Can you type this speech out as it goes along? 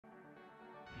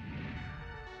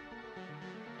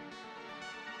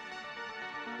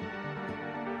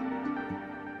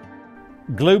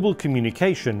Global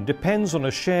communication depends on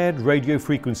a shared radio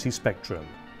frequency spectrum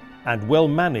and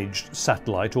well-managed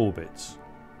satellite orbits.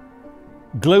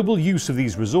 Global use of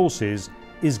these resources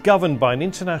is governed by an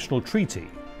international treaty,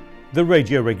 the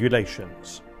Radio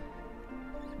Regulations.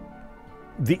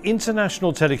 The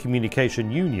International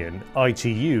Telecommunication Union,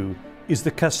 ITU, is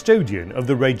the custodian of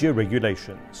the Radio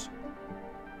Regulations.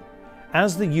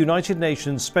 As the United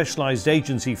Nations Specialized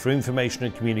Agency for Information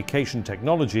and Communication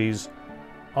Technologies,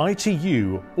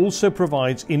 ITU also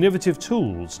provides innovative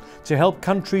tools to help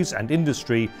countries and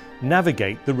industry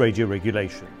navigate the radio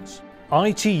regulations.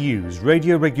 ITU's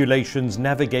Radio Regulations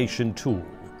Navigation Tool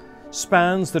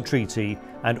spans the treaty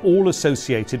and all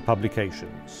associated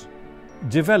publications.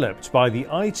 Developed by the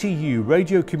ITU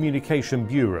Radio Communication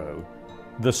Bureau,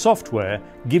 the software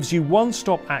gives you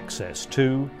one-stop access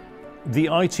to the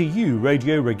ITU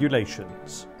Radio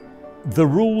Regulations, the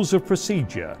rules of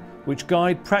procedure which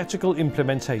guide practical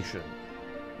implementation,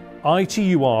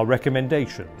 ITUR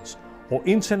recommendations or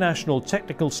international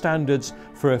technical standards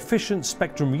for efficient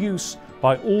spectrum use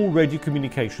by all radio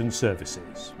communication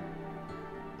services,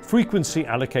 frequency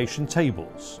allocation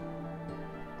tables,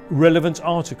 relevant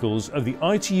articles of the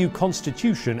ITU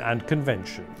Constitution and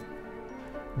Convention.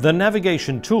 The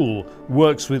navigation tool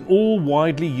works with all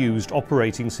widely used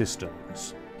operating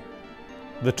systems.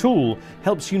 The tool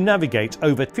helps you navigate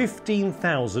over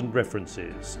 15,000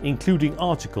 references, including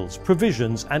articles,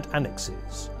 provisions and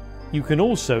annexes. You can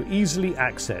also easily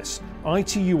access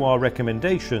ITUR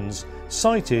recommendations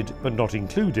cited but not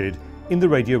included in the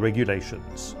radio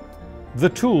regulations. The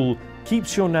tool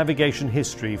keeps your navigation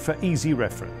history for easy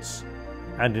reference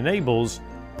and enables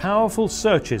powerful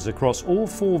searches across all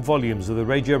 4 volumes of the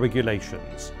radio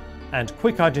regulations and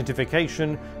quick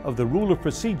identification of the rule of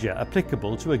procedure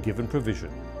applicable to a given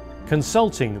provision.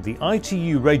 Consulting the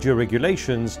ITU radio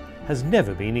regulations has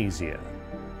never been easier.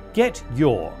 Get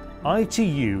your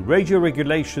ITU Radio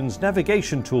Regulations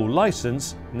Navigation Tool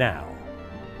license now.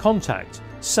 Contact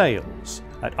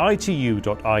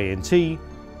sales@itu.int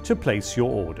to place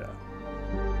your order.